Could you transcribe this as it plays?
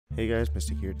Hey guys,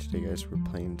 Mystic here. Today guys, we're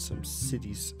playing some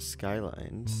Cities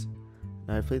Skylines.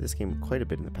 Now I've played this game quite a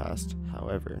bit in the past,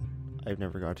 however, I've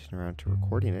never gotten around to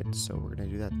recording it, so we're going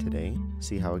to do that today,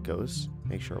 see how it goes,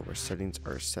 make sure our settings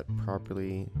are set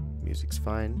properly, music's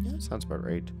fine, yeah, sounds about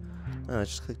right.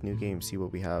 Let's just click new game, see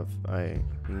what we have. We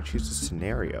can choose a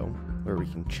scenario where we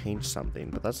can change something,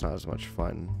 but that's not as much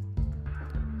fun.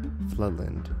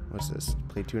 Floodland, what's this?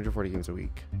 Play 240 games a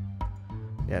week.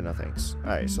 Yeah, no thanks.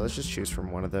 Alright, so let's just choose from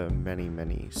one of the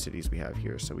many cities we have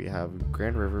here. So we have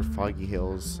Grand River, Foggy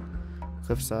Hills,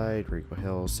 Cliffside, Rico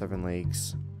Hills, Seven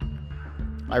Lakes.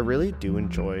 I really do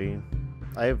enjoy...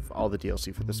 I have all the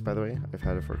DLC for this, by the way. I've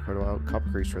had it for quite a while. Copper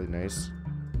Creek's really nice.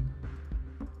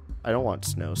 I don't want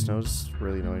snow. Snow's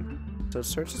really annoying. So it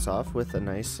starts us off with a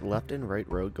nice left and right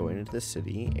road going into the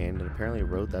city, and apparently a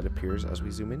road that appears as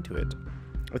we zoom into it.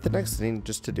 With the next thing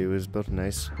just to do is build a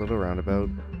nice little roundabout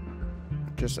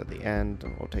just at the end,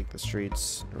 and we'll take the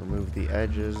streets, remove the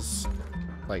edges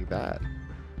like that.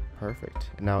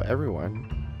 Perfect. And now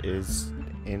everyone is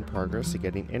in progress to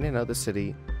getting in and out of the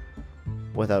city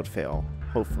without fail,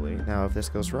 hopefully. Now if this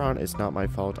goes wrong, it's not my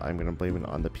fault. I'm gonna blame it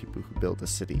on the people who built the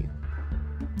city.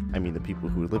 I mean the people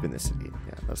who live in the city.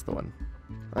 Yeah, that's the one.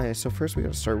 Okay, so first we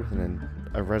gotta start with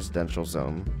a residential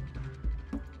zone.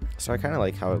 So I kind of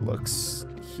like how it looks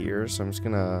here, so I'm just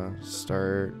gonna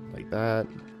start like that.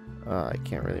 I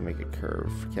can't really make a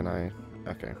curve, can I?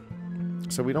 Okay.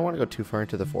 So we don't want to go too far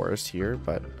into the forest here,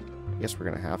 but I guess we're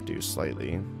going to have to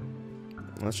slightly.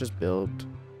 Let's just build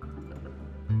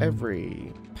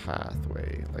every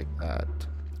pathway like that.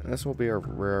 And this will be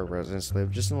where our residents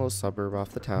live, just in a little suburb off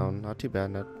the town. Not too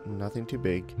bad, nothing too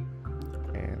big.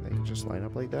 And they can just line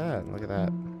up like that. Look at that.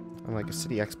 I'm like a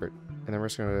city expert. And then we're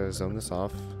just going to zone this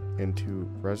off into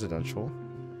residential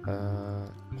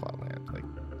plotland like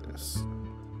this.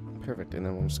 Perfect, and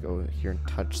then we'll just go here and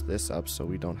touch this up so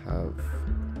we don't have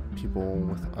people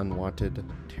with unwanted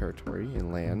territory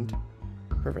and land.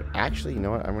 Perfect. Actually, you know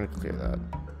what? I'm going to clear that.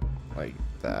 Like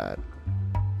that.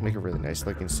 Make a really nice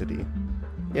looking city.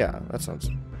 Yeah, that sounds...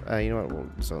 you know what? We'll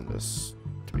zone this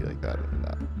to be like that and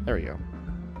that. There we go.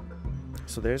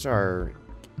 So there's our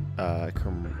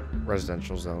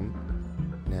residential zone.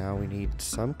 Now we need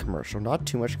some commercial. Not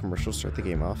too much commercial to start the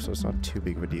game off, so it's not too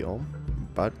big of a deal.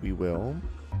 But we will...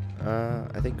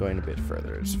 I think going a bit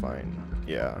further is fine.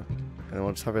 Yeah. And then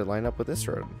we'll just have it line up with this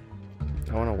road.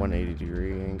 I want a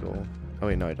 180-degree angle. Oh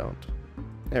wait, no I don't.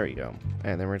 There we go.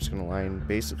 And then we're just going to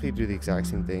basically do the exact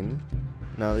same thing.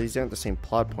 Now these aren't the same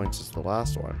plot points as the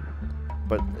last one.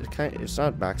 But it's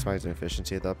not maximizing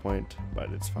efficiency at that point,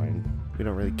 but it's fine. We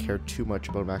don't really care too much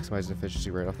about maximizing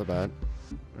efficiency right off the bat.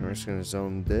 And we're just going to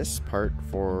zone this part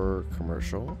for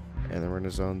commercial. And then we're going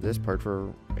to zone this part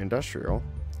for industrial.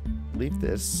 Leave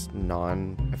this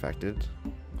non-affected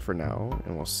for now,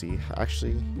 and we'll see.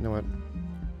 Actually, you know what?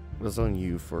 We'll zone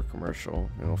you for commercial,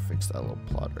 and we'll fix that little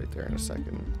plot right there in a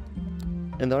second.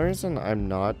 And the only reason I'm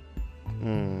not...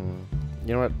 you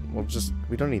know what?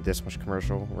 We don't need this much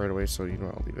commercial right away, so you know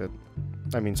what? I'll leave it.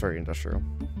 I mean, sorry, industrial.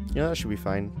 You know, that should be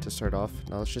fine to start off.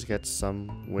 Now let's just get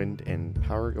some wind and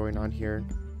power going on here.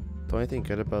 The only thing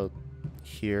good about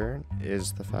here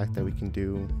is the fact that we can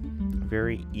do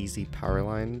very easy power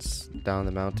lines down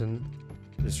the mountain,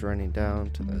 just running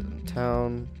down to the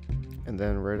town, and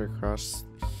then right across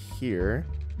here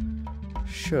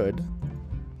should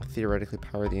theoretically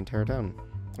power the entire town.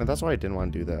 And that's why I didn't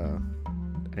want to do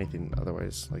anything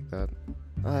otherwise like that.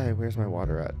 Where's my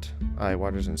water at?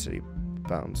 Water's in city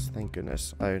bounds, thank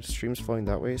goodness. Stream's flowing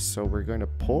that way, so we're going to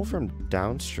pull from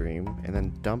downstream and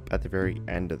then dump at the very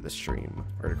end of the stream,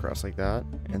 right across like that.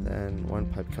 And then one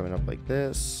pipe coming up like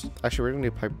this. Actually, we're going to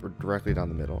do a pipe directly down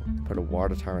the middle. Put a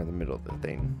water tower in the middle of the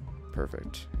thing.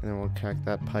 Perfect. And then we'll connect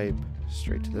that pipe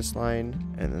straight to this line,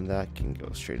 and then that can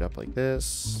go straight up like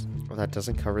this. Well, that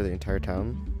doesn't cover the entire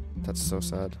town. That's so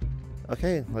sad.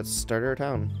 Okay, let's start our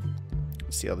town.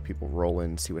 See how the people roll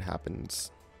in, see what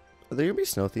happens. Are there gonna be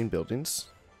snow-themed buildings?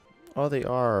 Oh, they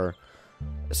are.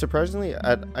 Surprisingly,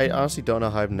 I honestly don't know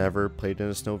how I've never played in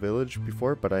a snow village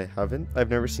before, but I haven't. I've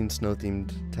never seen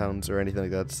snow-themed towns or anything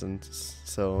like that since,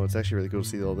 so it's actually really cool to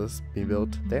see all this being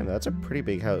built. Damn, that's a pretty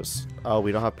big house. Oh,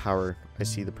 we don't have power. I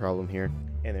see the problem here.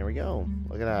 And there we go.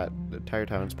 Look at that. The entire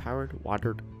town's powered,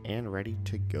 watered, and ready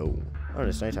to go. Oh,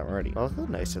 it's nighttime already. Oh, look how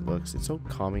nice it looks. It's so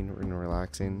calming and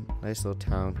relaxing. Nice little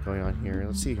town going on here.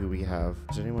 Let's see who we have.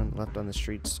 Is there anyone left on the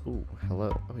streets? Ooh, hello.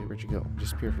 Oh, wait, where'd you go?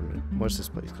 Disappear from me. What's this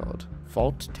place called?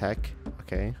 Fault Tech.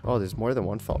 Okay. Oh, there's more than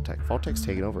one Fault Tech. Fault Tech's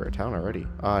taken over our town already.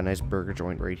 Nice burger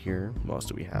joint right here. What else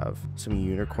do we have? Some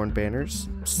unicorn banners.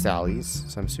 Sally's.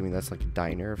 So I'm assuming that's like a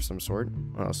diner of some sort.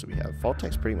 What else do we have? Fault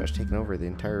Tech's pretty much taken over the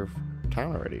entire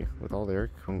town already with all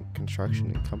their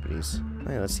construction and companies.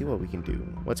 Hey, let's see what we can do.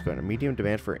 What's going on? Medium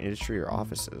demand for industry or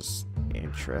offices.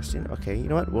 Interesting. Okay, you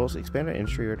know what? We'll expand our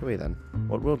industry right away then.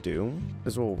 What we'll do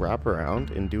is we'll wrap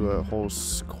around and do a whole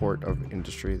court of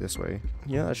industry this way.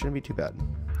 Yeah, that shouldn't be too bad.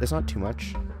 It's not too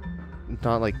much.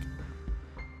 Not like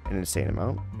an insane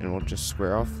amount. And we'll just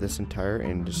square off this entire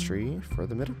industry for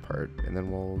the middle part. And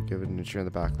then we'll give it an industry on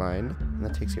the back line. And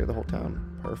that takes care of the whole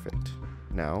town. Perfect.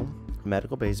 Now,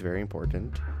 medical bay is very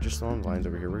important. Just along the lines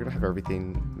over here, we're gonna have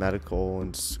everything medical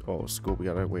and school. We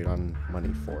gotta wait on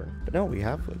money for. But no, we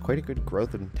have quite a good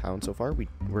growth in town so far.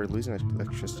 We're losing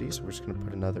electricity, so we're just gonna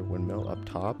put another windmill up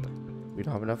top. We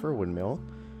don't have enough for a windmill.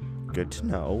 Good to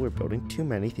know. We're building too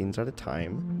many things at a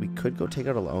time. We could go take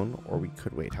out a loan, or we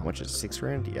could wait. How much is it? 6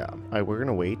 grand? Yeah. All right, we're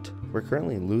gonna wait. We're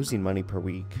currently losing money per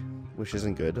week, which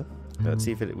isn't good. Let's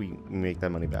see if we make that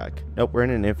money back. Nope, we're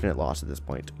in an infinite loss at this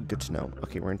point. Good to know.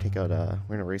 Okay, we're gonna take out,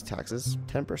 we're gonna raise taxes.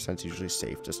 10% is usually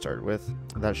safe to start with.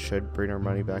 That should bring our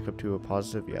money back up to a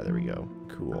positive. Yeah, there we go.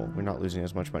 Cool. We're not losing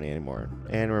as much money anymore.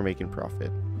 And we're making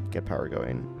profit. Get power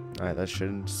going. All right, that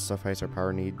should suffice our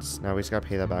power needs. Now we just gotta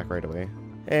pay that back right away.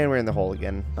 And we're in the hole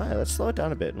again. All right, let's slow it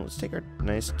down a bit and let's take our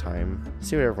nice time.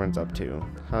 See what everyone's up to.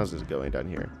 How's this going down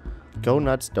here? Go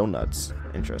nuts, donuts.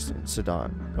 Interesting.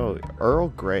 Sedan. Oh, Earl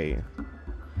Grey.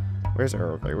 Where's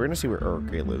Earl Grey? We're gonna see where Earl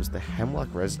Grey lives. The Hemlock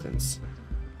Residence.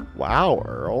 Wow,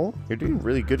 Earl. You're doing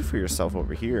really good for yourself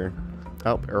over here.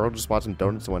 Oh, Earl just bought some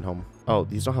donuts and went home. Oh,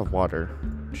 these don't have water.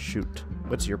 Shoot.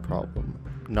 What's your problem?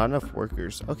 Not enough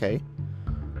workers. Okay.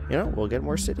 You know, we'll get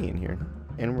more city in here.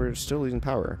 And we're still losing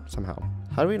power, somehow.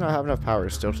 How do we not have enough power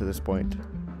still to this point?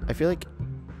 I feel like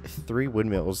 3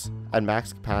 windmills at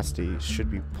max capacity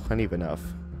should be plenty of enough.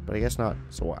 But I guess not.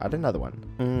 So we'll add another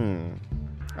one.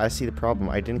 I see the problem.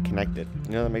 I didn't connect it.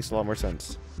 You know, that makes a lot more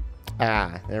sense.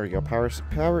 Ah, there we go.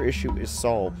 Power issue is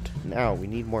solved. Now we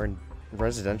need more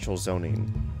residential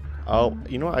zoning. Oh,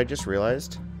 you know what I just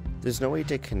realized? There's no way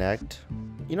to connect.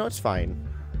 You know, it's fine.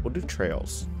 We'll do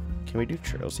trails. Can we do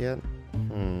trails yet?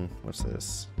 What's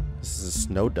this? This is a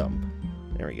snow dump.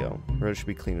 There we go. Road should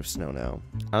be clean of snow now.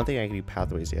 I don't think I can do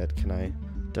pathways yet, can I?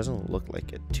 Doesn't look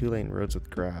like it. 2-lane roads with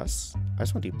grass. I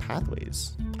just want to do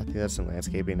pathways. I think that's in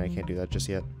landscaping. I can't do that just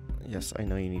yet. Yes, I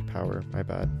know you need power. My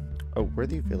bad. Oh,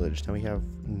 Worthy Village. Now we have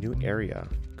new area.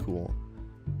 Cool.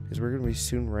 Because we're going to be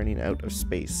soon running out of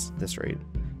space at this rate.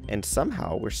 And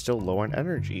somehow we're still low on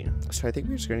energy. So I think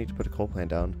we're just going to need to put a coal plant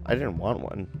down. I didn't want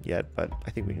one yet, but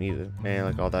I think we need it. Man,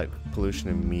 like all that pollution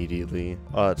immediately.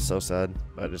 Oh, it's so sad,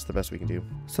 but it's the best we can do.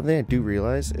 Something I do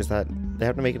realize is that they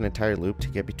have to make an entire loop to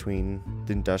get between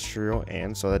the industrial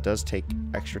and, so that does take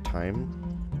extra time.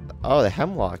 Oh, the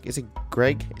Hemlock. Is it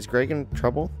Greg? Is Greg in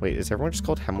trouble? Wait, is everyone just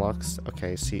called Hemlocks?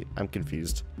 Okay, see, I'm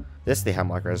confused. This is the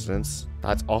Hemlock Residence.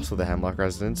 That's also the Hemlock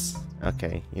Residence.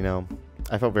 Okay, you know,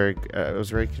 I felt I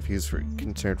was very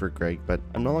concerned for Greg, but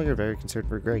I'm no longer very concerned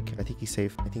for Greg. I think he's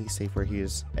safe. I think he's safe where he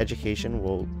is. Education,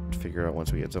 we'll figure out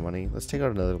once we get some money. Let's take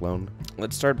out another loan.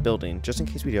 Let's start building. Just in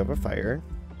case we do have a fire,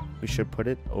 we should put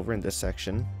it over in this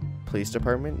section. Police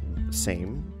department,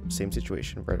 same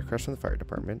situation, right across from the fire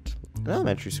department. An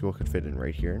elementary school could fit in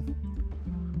right here.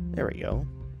 There we go.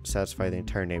 Satisfy the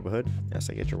entire neighborhood. Yes,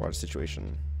 I get your water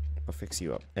situation. I'll fix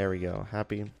you up. There we go.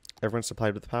 Happy. Everyone's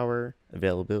supplied with power.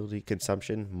 Availability,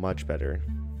 consumption, much better.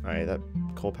 Alright, that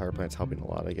coal power plant's helping a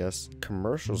lot, I guess.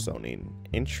 Commercial zoning.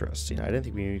 Interesting. I didn't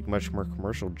think we need much more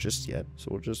commercial just yet. So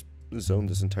we'll just zone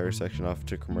this entire section off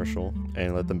to commercial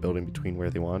and let them build in between where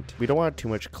they want. We don't want too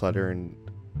much clutter and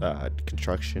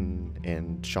construction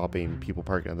and shopping, people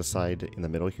parking on the side in the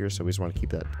middle here, so we just want to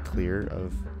keep that clear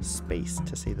of space,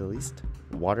 to say the least.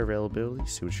 Water availability,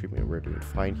 sewage treatment, we're doing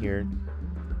fine here.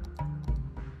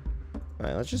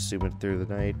 Alright, let's just zoom it through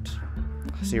the night.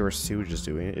 See where sewage is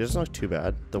doing. It doesn't look too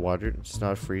bad. The water is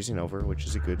not freezing over, which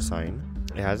is a good sign.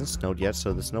 It hasn't snowed yet,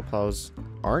 so the snowplows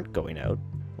aren't going out.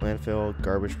 Landfill,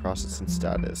 garbage processing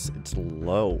status. It's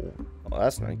low. Oh,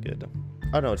 that's not good.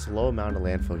 Oh no, it's a low amount of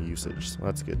landfill usage, so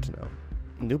that's good to know.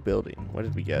 New building. What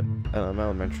did we get?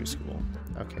 Elementary school.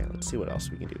 Okay, let's see what else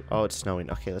we can do. Oh, it's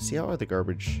snowing. Okay, let's see how the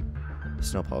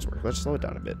snowplows work. Let's slow it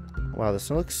down a bit. Wow, this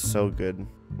snow looks so good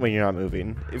when you're not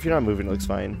moving. If you're not moving, it looks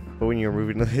fine. But when you're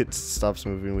moving, it stops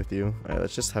moving with you. Alright,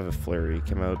 let's just have a flurry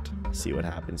come out. See what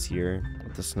happens here.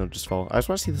 Let the snow just fall. I just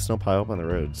want to see the snow pile up on the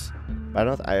roads.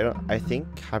 I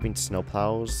think having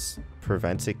snowplows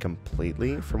prevents it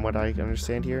completely from what I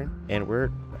understand here. And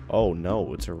oh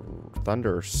no, it's a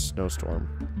thunder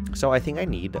snowstorm. So I think I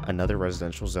need another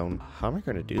residential zone. How am I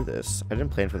going to do this? I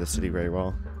didn't plan for the city very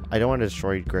well. I don't want to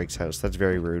destroy Greg's house. That's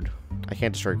very rude. I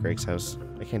can't destroy Greg's house.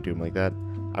 I can't do him like that.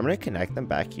 I'm going to connect them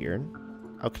back here.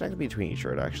 I'll connect them between each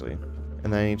road, actually.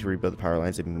 And then I need to rebuild the power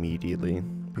lines immediately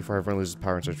before everyone loses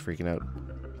power and starts freaking out.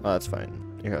 Oh, that's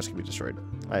fine. Your house can be destroyed.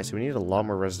 Alright, so we need a lot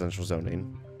more residential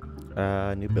zoning.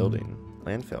 New building.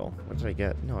 Landfill. What did I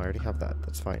get? No, I already have that.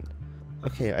 That's fine.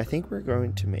 Okay, I think we're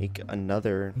going to make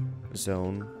another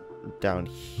zone down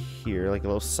here, like a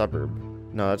little suburb.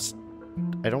 No, that's...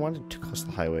 I don't want it too close to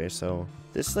the highway, so...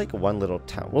 This is like one little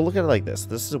town. We'll look at it like this.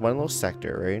 This is one little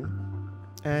sector,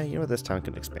 right? You know what? This town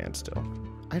can expand still.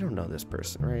 I don't know this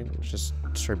person, right? Let's just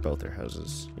destroy both their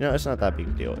houses. You know, it's not that big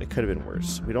a deal. It could have been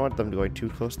worse. We don't want them going too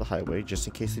close to the highway, just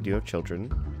in case they do have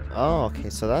children. Oh, okay,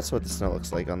 so that's what the snow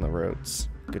looks like on the roads.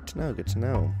 Good to know, good to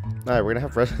know. Alright, we're gonna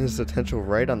have residential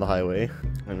right on the highway.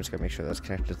 I'm just gonna make sure that's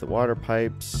connected to the water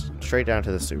pipes, straight down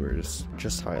to the sewers,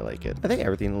 just how I like it. I think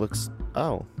everything looks...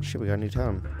 Oh, shit, we got a new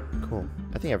town. Cool.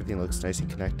 I think everything looks nice and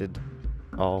connected.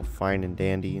 All fine and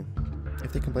dandy.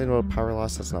 If they complain about power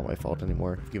loss, that's not my fault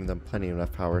anymore. I've given them plenty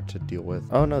enough power to deal with.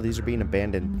 Oh no, these are being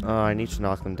abandoned. Oh, I need to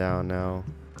knock them down now.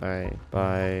 Alright,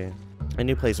 bye. A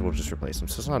new place will just replace them,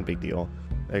 so it's not a big deal.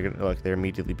 They're gonna, look, they're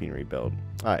immediately being rebuilt.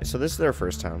 Alright, so this is their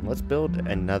first town. Let's build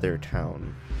another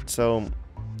town. So,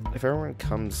 if everyone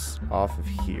comes off of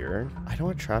here, I don't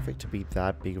want traffic to be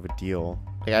that big of a deal.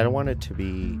 Like, I don't want it to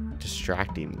be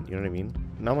distracting, you know what I mean?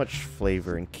 Not much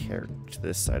flavor and character to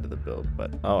this side of the build,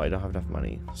 but oh, I don't have enough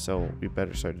money, so we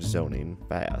better start zoning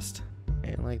fast.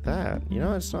 And like that, you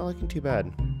know, it's not looking too bad.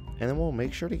 And then we'll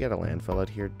make sure to get a landfill out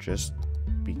here just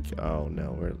oh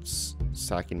no, we're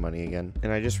sacking money again.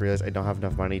 And I just realized I don't have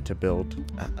enough money to build.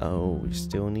 Uh-oh, we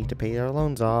still need to pay our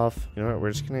loans off. You know what,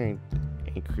 we're just gonna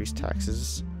increase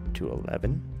taxes to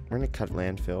 11. We're gonna cut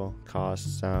landfill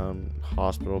costs down,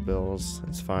 hospital bills,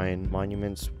 it's fine.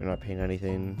 Monuments, we're not paying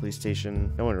anything. Police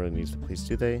station, no one really needs the police,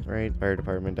 do they? Right? Fire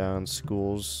department down,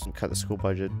 schools, cut the school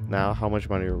budget. Now, how much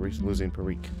money are we losing per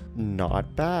week?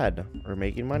 Not bad. We're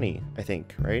making money, I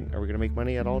think, right? Are we gonna make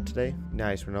money at all today?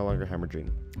 Nice, we're no longer hemorrhaging.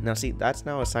 Now see, that's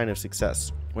now a sign of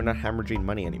success. We're not hemorrhaging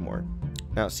money anymore.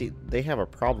 Now, see, they have a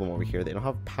problem over here. They don't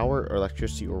have power or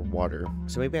electricity or water.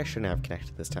 So maybe I shouldn't have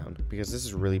connected this town because this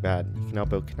is really bad. You can now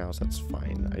build canals. That's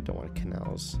fine. I don't want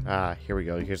canals. Ah, here we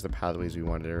go. Here's the pathways we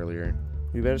wanted earlier.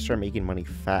 We better start making money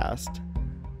fast.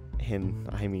 And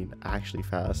I mean, actually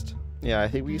fast. Yeah, I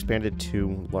think we expanded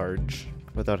too large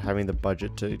without having the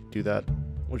budget to do that,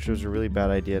 which was a really bad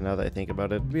idea now that I think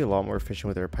about it. We'd be a lot more efficient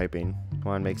with our piping.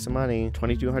 Come on, make some money.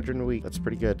 2,200 a week. That's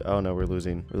pretty good. Oh no, we're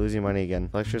losing. We're losing money again.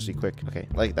 Electricity, quick. Okay,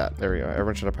 like that. There we go.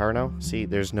 Everyone should have power now. See,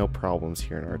 there's no problems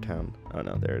here in our town. Oh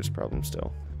no, there's problems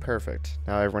still. Perfect.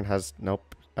 Now everyone has...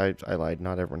 Nope. I lied.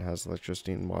 Not everyone has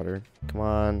electricity and water. Come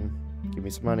on. Give me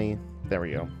some money. There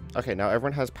we go. Okay, now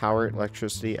everyone has power,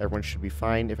 electricity. Everyone should be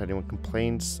fine. If anyone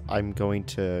complains, I'm going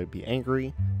to be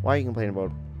angry. Why are you complaining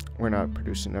about... We're not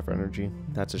producing enough energy.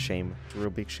 That's a shame. It's a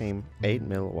real big shame. 8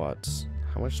 milliwatts.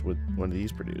 How much would one of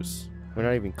these produce? We're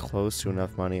not even close to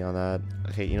enough money on that.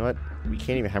 Okay, you know what? We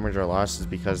can't even hemorrhage our losses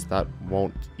because that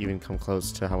won't even come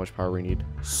close to how much power we need.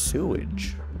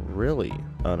 Sewage? Really?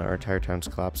 Oh no, our entire town's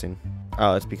collapsing.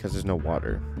 Oh, it's because there's no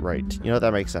water. Right. You know,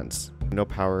 that makes sense. No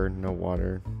power, no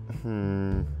water.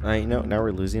 You know, now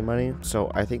we're losing money. So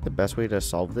I think the best way to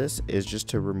solve this is just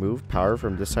to remove power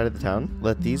from this side of the town.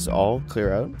 Let these all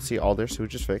clear out. See, all their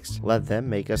sewage is fixed. Let them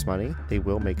make us money. They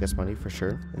will make us money for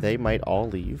sure. They might all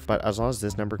leave, but as long as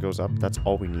this number goes up, that's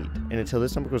all we need. And until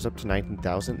this number goes up to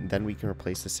 19,000, then we can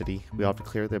replace the city. We'll have to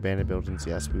clear the abandoned buildings.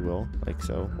 Yes, we will. Like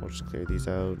so. We'll just clear these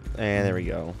out. And there we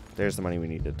go. There's the money we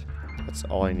needed. That's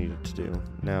all I needed to do.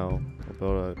 Now, we'll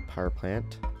build a power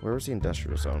plant. Where was the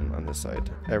industrial zone on this side?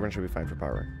 Everyone should be fine for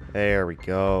power. There we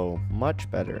go. Much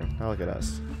better. Now look at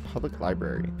us. Public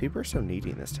library. People are so needy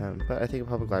in this town, but I think a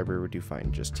public library would do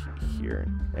fine just here.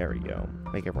 There we go.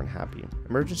 Make everyone happy.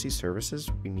 Emergency services,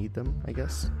 we need them, I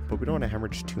guess. But we don't want to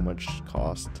hemorrhage too much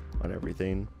cost on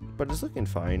everything. But it's looking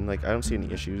fine. Like, I don't see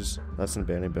any issues. That's an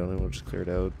abandoned building. We'll just clear it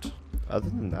out. Other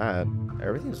than that,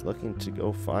 everything's looking to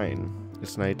go fine.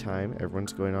 It's nighttime.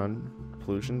 Everyone's going on.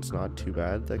 Pollution's not too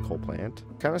bad. That coal plant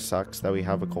kind of sucks that we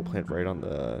have a coal plant right on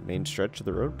the main stretch of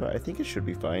the road, but I think it should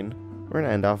be fine. We're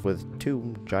gonna end off with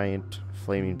 2 giant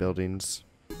flaming buildings.